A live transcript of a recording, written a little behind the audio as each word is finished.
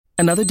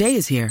Another day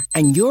is here,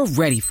 and you're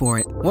ready for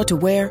it. What to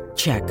wear?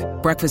 Check.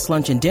 Breakfast,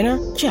 lunch, and dinner?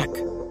 Check.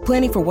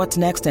 Planning for what's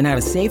next and how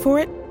to save for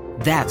it?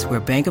 That's where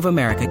Bank of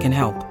America can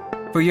help.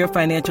 For your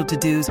financial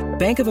to-dos,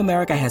 Bank of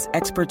America has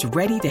experts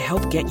ready to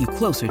help get you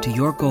closer to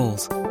your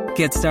goals.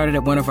 Get started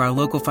at one of our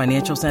local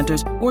financial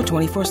centers or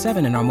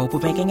 24/7 in our mobile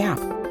banking app.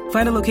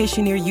 Find a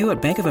location near you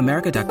at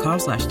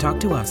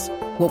bankofamerica.com/talktous.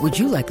 What would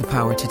you like the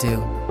power to do?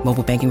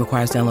 Mobile banking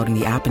requires downloading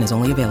the app and is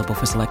only available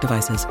for select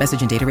devices.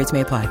 Message and data rates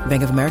may apply.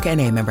 Bank of America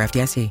N.A., member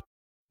FDIC.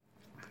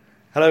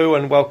 Hello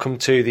and welcome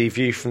to the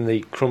View from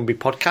the Crumby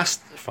podcast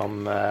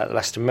from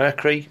Leicester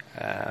Mercury.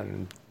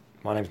 And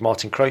my name's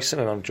Martin Crowson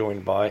and I'm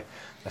joined by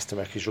Leicester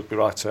Mercury's rugby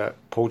writer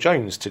Paul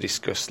Jones to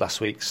discuss last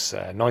week's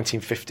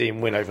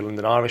 1915 win over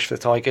London Irish for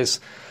the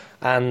Tigers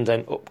and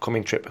an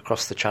upcoming trip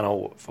across the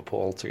Channel for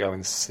Paul to go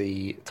and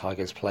see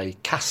Tigers play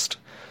Cast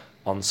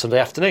on Sunday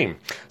afternoon.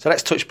 So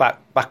let's touch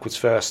backwards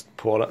first,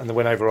 Paul, and the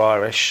win over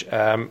Irish.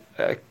 On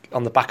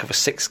the back of a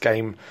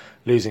 6-game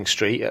losing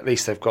streak, at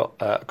least they've got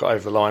over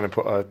the line and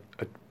put a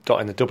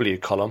dot in the W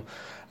column.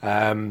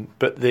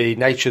 But the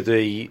nature of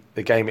the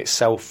game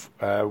itself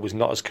was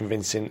not as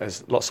convincing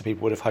as lots of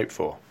people would have hoped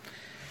for.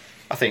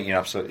 I think you're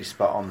absolutely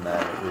spot on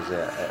there. It was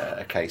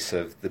a case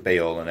of the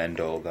be-all and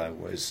end-all, though,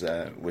 was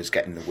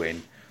getting the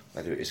win,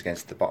 whether it was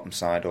against the bottom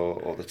side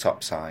or the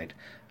top side.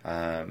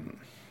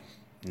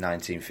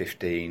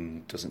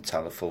 1915 doesn't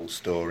tell a full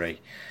story.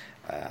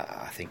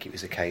 I think it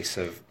was a case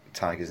of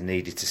Tigers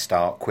needed to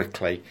start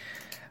quickly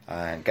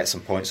and get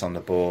some points on the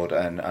board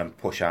and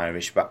push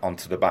Irish back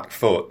onto the back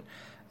foot.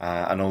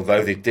 And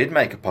although they did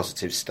make a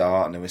positive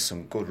start and there was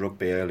some good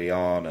rugby early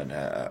on and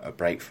a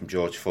break from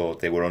George Ford,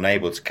 they were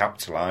unable to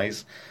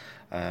capitalise.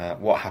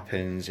 What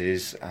happens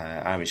is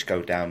Irish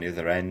go down the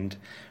other end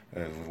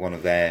of one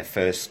of their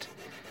first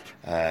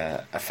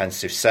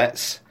offensive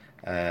sets.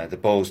 The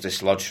ball's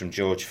dislodged from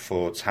George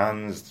Ford's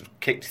hands,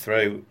 kicked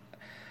through,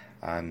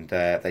 and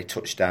they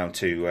touched down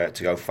to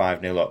go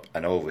 5-0 up,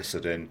 and all of a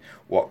sudden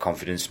what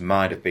confidence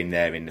might have been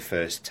there in the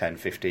first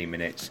 10-15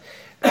 minutes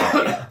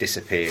it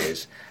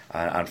disappears,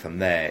 and from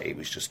there it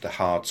was just a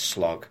hard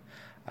slog,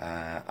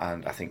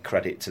 and I think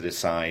credit to the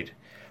side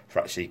for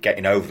actually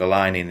getting over the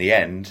line in the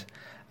end,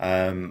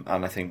 and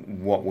I think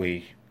what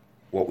we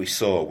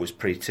saw was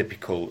pretty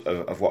typical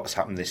of what's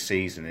happened this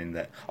season, in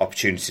that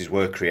opportunities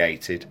were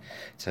created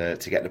to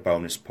get the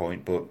bonus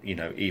point, but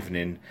even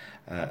in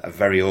a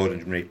very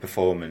ordinary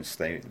performance,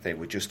 they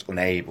were just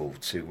unable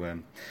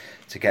to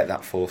get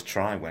that fourth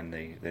try when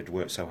they'd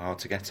worked so hard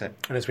to get it.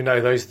 And as we know,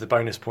 those are the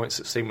bonus points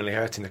that seemingly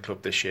hurting the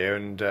club this year,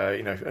 and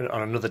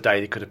on another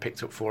day they could have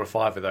picked up 4 or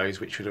 5 of those,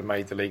 which would have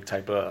made the league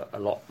table a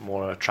lot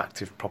more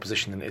attractive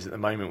proposition than it is at the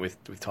moment, with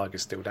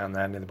Tigers still down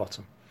there near the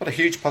bottom. But a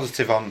huge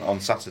positive on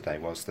Saturday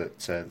was that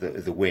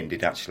the win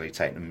did actually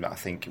take them, I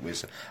think it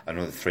was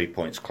another 3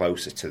 points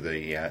closer to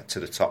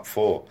the top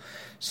 4.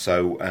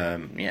 So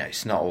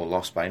it's not all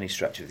lost by any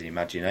stretch of the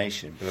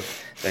imagination. But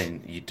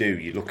then you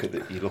look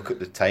at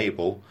the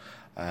table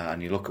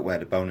and you look at where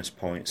the bonus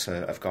points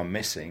have gone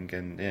missing,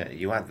 and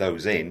you add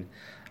those in,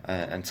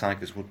 and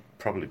Tigers would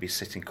probably be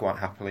sitting quite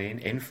happily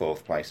in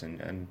 4th place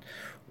and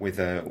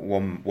with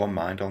one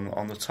mind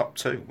on the top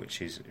 2,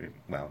 which is,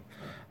 well,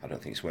 I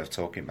don't think it's worth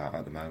talking about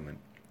at the moment.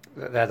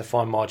 They're the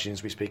fine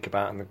margins we speak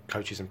about and the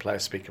coaches and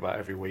players speak about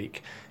every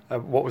week.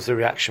 What was the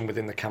reaction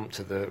within the camp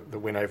to the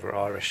win over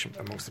Irish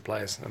amongst the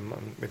players, and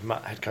with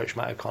head coach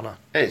Matt O'Connor?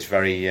 It's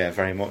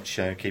very much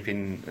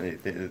keeping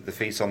the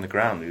feet on the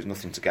ground. There was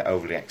nothing to get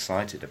overly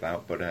excited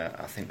about, but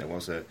I think there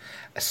was a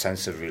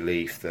sense of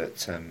relief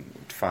that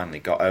finally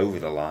got over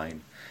the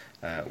line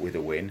with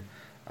a win.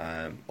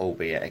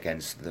 Albeit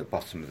against the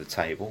bottom of the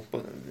table,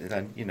 but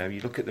then you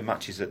look at the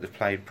matches that they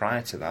played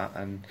prior to that,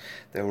 and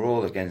they were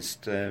all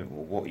against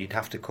what you'd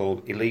have to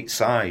call elite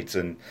sides,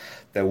 and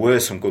there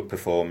were some good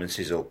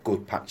performances or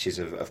good patches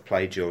of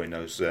play during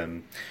those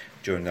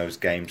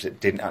games that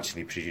didn't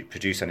actually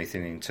produce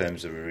anything in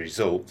terms of a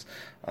result.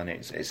 And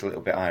it's a little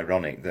bit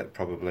ironic that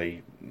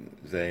probably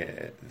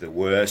the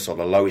worst or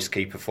the lowest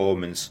key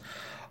performance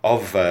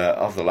of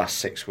the last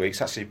 6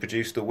 weeks actually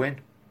produced a win.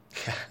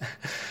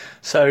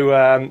 So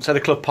the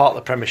club part of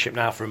the Premiership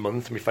now for a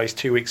month, and we face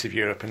 2 weeks of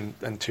Europe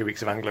and 2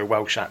 weeks of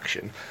Anglo-Welsh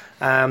action.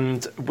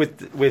 And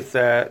with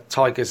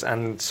Tigers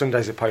and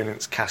Sunday's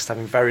opponents, Cast,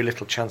 having very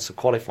little chance of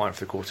qualifying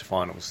for the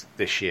quarterfinals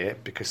this year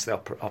because they're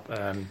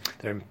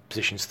in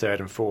positions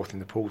 3rd and 4th in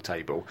the pool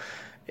table,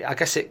 I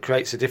guess it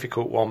creates a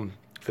difficult one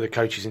for the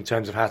coaches in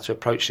terms of how to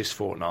approach this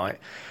fortnight.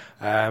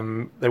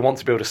 They want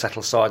to build a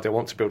settled side, they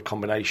want to build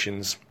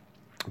combinations,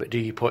 but do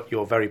you put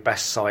your very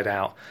best side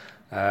out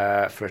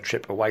for a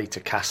trip away to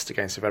Cast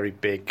against a very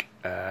big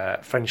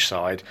French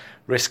side,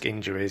 risk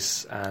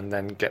injuries and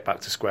then get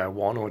back to square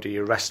one, or do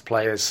you rest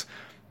players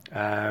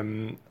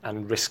and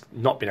risk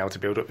not being able to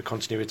build up the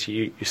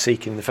continuity you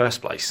seek in the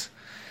first place?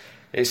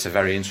 It's a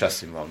very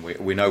interesting one.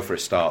 We know for a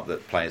start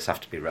that players have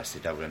to be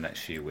rested over the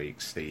next few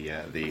weeks. The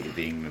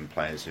England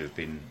players who have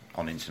been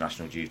on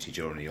international duty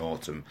during the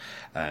autumn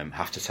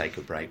have to take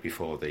a break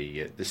before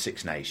the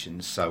Six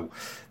Nations, so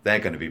they're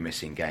going to be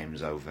missing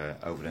games over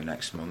the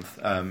next month.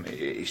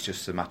 It's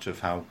just a matter of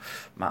how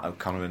Matt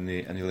O'Connor and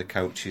the other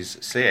coaches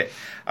see it.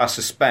 I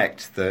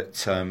suspect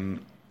that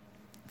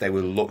they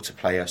will look to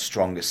play a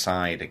stronger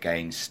side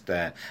against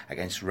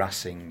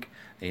Racing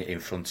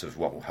in front of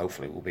what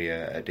hopefully will be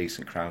a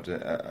decent crowd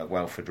at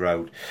Welford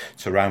Road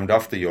to round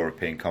off the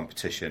European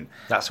competition.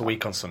 That's a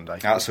week on Sunday.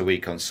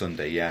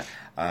 Yeah.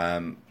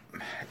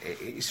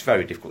 It's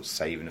very difficult to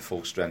say even a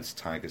full-strength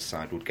Tigers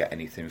side would get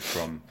anything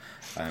from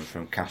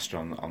Castor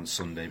on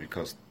Sunday,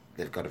 because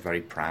they've got a very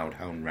proud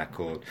home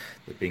record.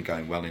 They've been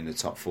going well in the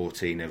top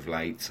 14 of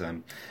late.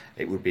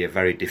 It would be a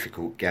very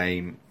difficult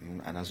game,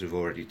 and as we've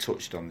already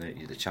touched on,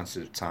 the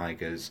chances of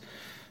Tigers...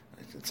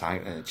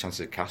 chances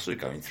of Castle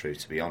going through,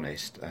 to be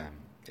honest,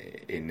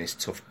 in this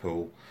tough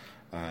pool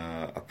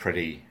are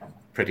pretty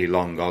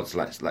long odds.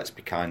 Let's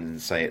be kind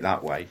and say it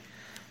that way.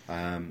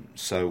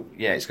 So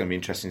yeah, it's going to be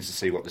interesting to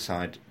see what the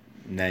side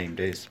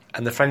named is.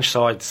 And the French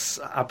sides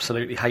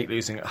absolutely hate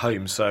losing at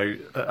home, so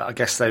I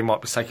guess they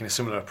might be taking a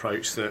similar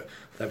approach, that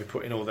they'll be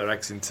putting all their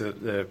eggs into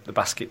the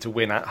basket to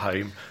win at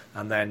home,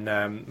 and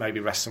then maybe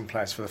rest some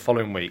players for the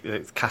following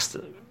week.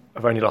 Castle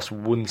have only lost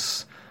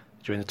once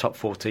during the top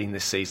 14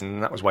 this season,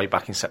 and that was way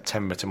back in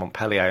September to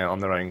Montpellier on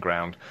their own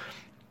ground.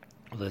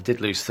 Although they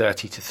did lose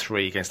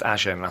 30-3 against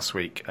Agen last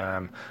week,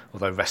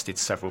 although rested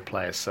several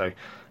players. So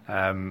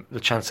the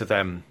chance of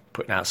them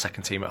putting out a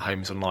second team at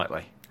home is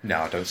unlikely. No,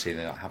 I don't see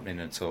that happening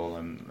at all.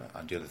 And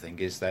the other thing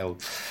is they'll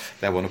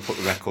want to put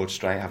the record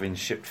straight, having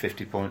shipped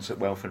 50 points at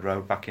Welford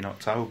Road back in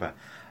October.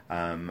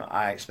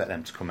 I expect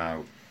them to come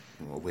out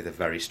with a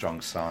very strong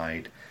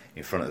side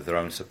in front of their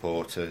own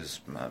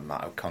supporters.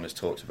 Matt O'Connor's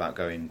talked about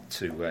going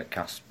to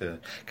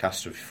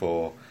Castor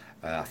before,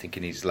 I think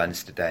in his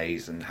Leinster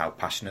days, and how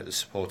passionate the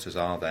supporters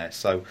are there.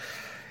 So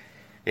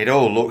it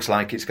all looks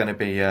like it's going to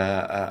be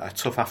a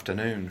tough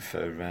afternoon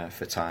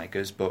for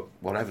Tigers, but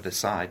whatever the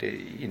side,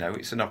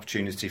 it's an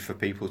opportunity for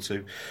people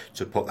to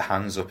put their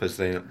hands up, as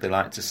they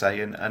like to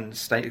say, and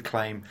state a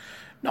claim,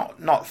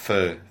 not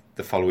for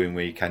the following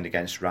weekend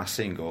against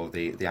Racing or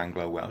the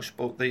Anglo-Welsh,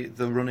 but the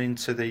run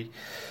into the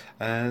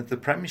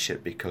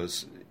Premiership,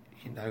 because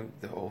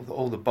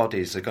all the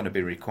bodies are going to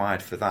be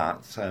required for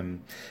that.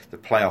 The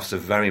playoffs are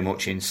very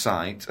much in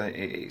sight.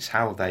 It's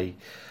how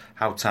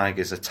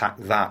Tigers attack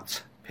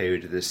that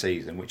period of the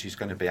season which is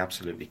going to be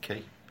absolutely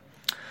key.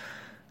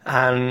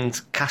 And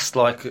Castres,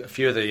 like a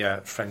few of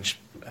the French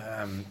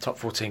top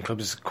 14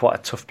 clubs, is quite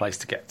a tough place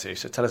to get to.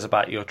 So tell us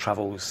about your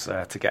travels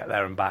to get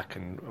there and back,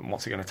 and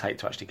what's it going to take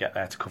to actually get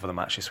there to cover the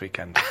match this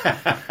weekend.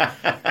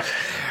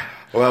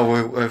 Well,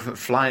 we're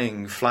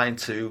flying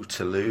to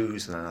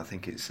Toulouse, and I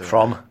think it's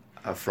from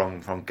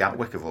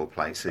Gatwick of all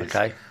places.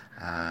 Okay.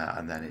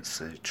 And then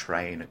it's a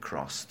train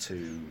across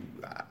to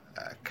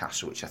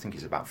Castle, which I think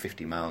is about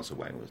 50 miles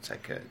away. It will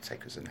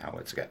take us an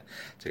hour to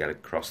get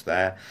across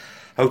there.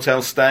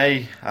 Hotel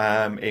stay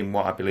in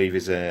what I believe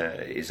is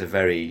a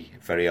very,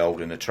 very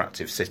old and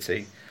attractive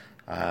city.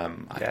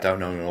 I don't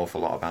know an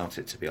awful lot about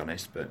it, to be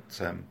honest, but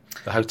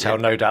the hotel,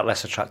 no doubt,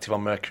 less attractive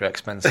on Mercury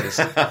expenses.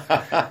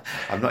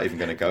 I'm not even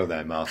going to go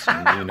there, Martin.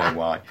 You know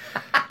why.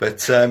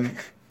 But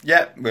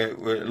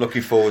we're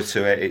looking forward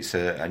to it. It's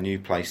a new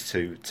place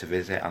to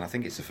visit, and I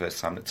think it's the first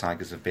time that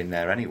Tigers have been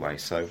there anyway.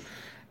 So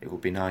it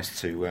would be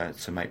nice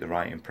to make the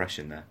right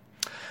impression there.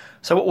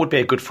 So what would be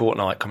a good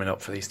fortnight coming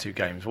up for these two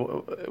games?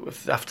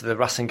 After the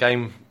Racing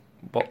game,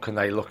 what can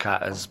they look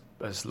at as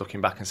looking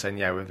back and saying,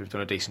 yeah, we've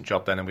done a decent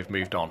job then and we've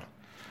moved on?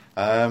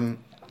 A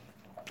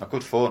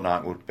good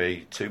fortnight would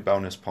be 2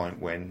 bonus point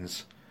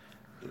wins,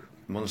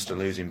 Munster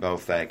losing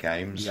both their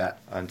games,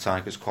 and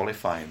Tigers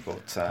qualifying.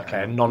 But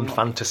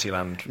non-fantasy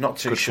land. Not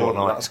too sure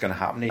that's going to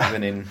happen,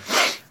 even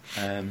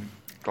in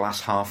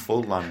glass half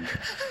full land.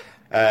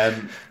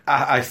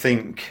 I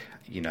think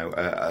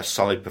a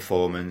solid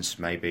performance,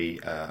 maybe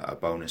a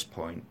bonus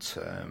point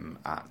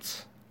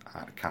at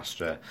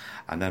Castres,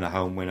 and then a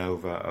home win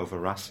over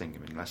Racing.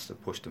 I mean, Leicester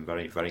pushed them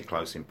very, very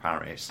close in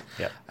Paris.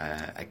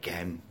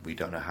 Again, we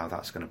don't know how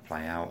that's going to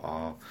play out.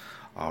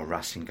 Are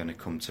Racing going to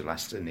come to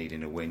Leicester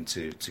needing a win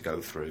to go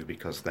through,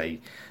 because they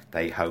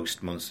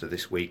host Munster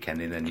this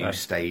weekend in a new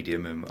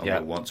stadium and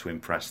will want to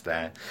impress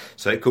there.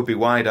 So it could be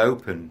wide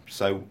open.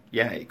 So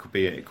it could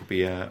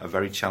be a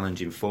very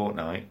challenging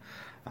fortnight.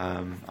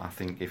 I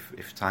think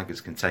if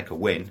Tigers can take a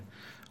win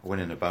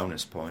and a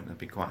bonus point, they'd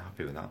be quite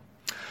happy with that.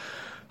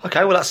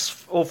 Okay, well,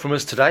 that's all from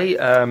us today.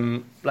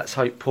 Let's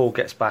hope Paul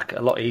gets back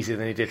a lot easier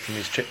than he did from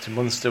his trip to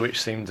Munster,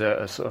 which seemed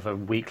a sort of a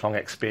week-long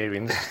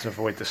experience to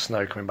avoid the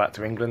snow coming back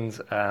to England.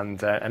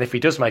 And if he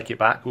does make it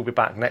back, we'll be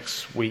back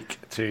next week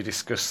to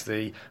discuss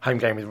the home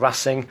game with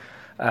Racing.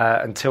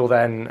 Until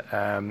then,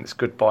 it's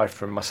goodbye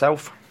from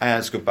myself.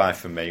 It's goodbye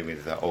from me,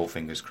 with all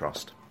fingers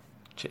crossed.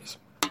 Cheers.